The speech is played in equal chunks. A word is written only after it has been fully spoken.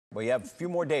Well, you have a few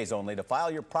more days only to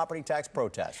file your property tax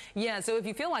protest. Yeah, so if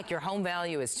you feel like your home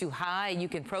value is too high, you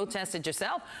can protest it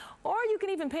yourself, or you can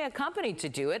even pay a company to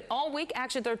do it. All week,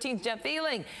 Action 13's Jeff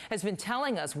Feeling has been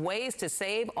telling us ways to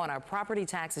save on our property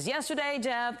taxes. Yesterday,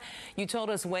 Jeff, you told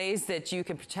us ways that you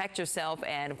can protect yourself,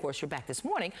 and of course, you're back this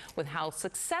morning with how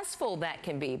successful that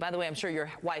can be. By the way, I'm sure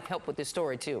your wife helped with this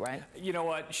story too, right? You know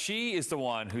what? She is the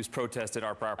one who's protested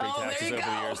our property taxes over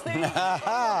the years.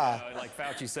 Like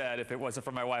Fauci said, if it wasn't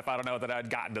for my wife, I don't know that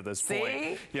I'd gotten to this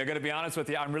point. Yeah, going to be honest with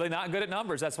you, I'm really not good at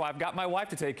numbers. That's why I've got my wife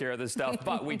to take care of this stuff.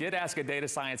 But we did ask a data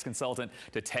science consultant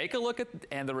to take a look at,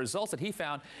 and the results that he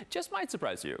found just might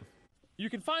surprise you. You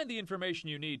can find the information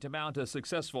you need to mount a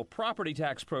successful property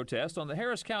tax protest on the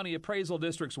Harris County Appraisal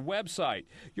District's website.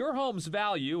 Your home's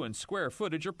value and square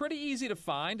footage are pretty easy to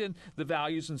find, and the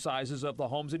values and sizes of the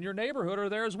homes in your neighborhood are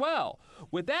there as well.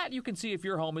 With that, you can see if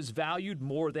your home is valued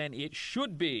more than it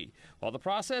should be. While the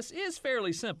process is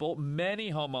fairly simple,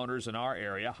 many homeowners in our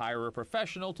area hire a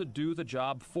professional to do the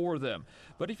job for them.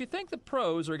 But if you think the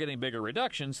pros are getting bigger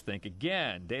reductions, think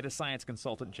again. Data science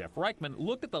consultant Jeff Reichman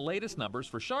looked at the latest numbers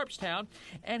for Sharpstown,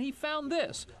 and he found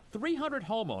this: 300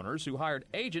 homeowners who hired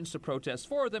agents to protest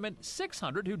for them and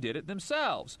 600 who did it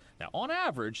themselves. Now, on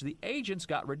average, the agents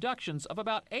got reductions of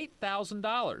about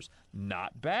 $8,000.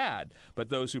 Not bad. But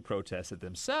those who protested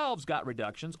themselves got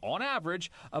reductions on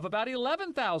average of about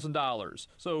 $11,000.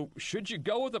 So should you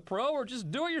go with a pro or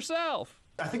just do it yourself?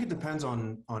 I think it depends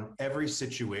on every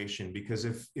situation, because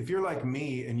if you're like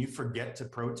me and you forget to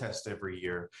protest every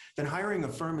year, then hiring a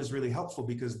firm is really helpful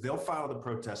because they'll file the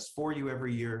protest for you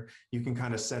every year. You can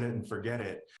kind of set it and forget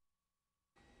it.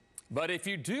 But if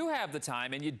you do have the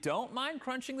time and you don't mind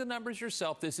crunching the numbers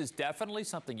yourself, this is definitely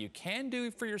something you can do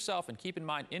for yourself. And keep in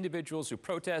mind, individuals who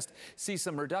protest see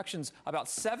some reductions about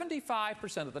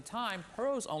 75% of the time.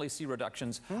 Pros only see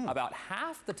reductions about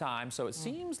half the time. So it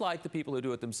seems like the people who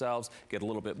do it themselves get a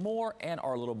little bit more and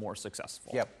are a little more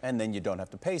successful. Yep, and then you don't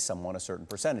have to pay someone a certain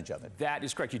percentage of it. That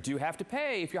is correct. You do have to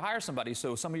pay if you hire somebody,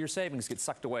 so some of your savings get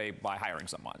sucked away by hiring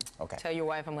someone. Okay. Tell your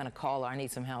wife I'm going to call her. I need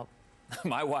some help.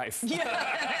 My wife.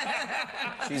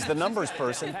 Yeah. She's the numbers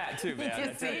person. That too, man.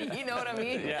 You see, you know what I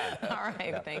mean? Yeah. All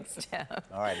right, thanks, Jeff.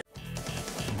 All right.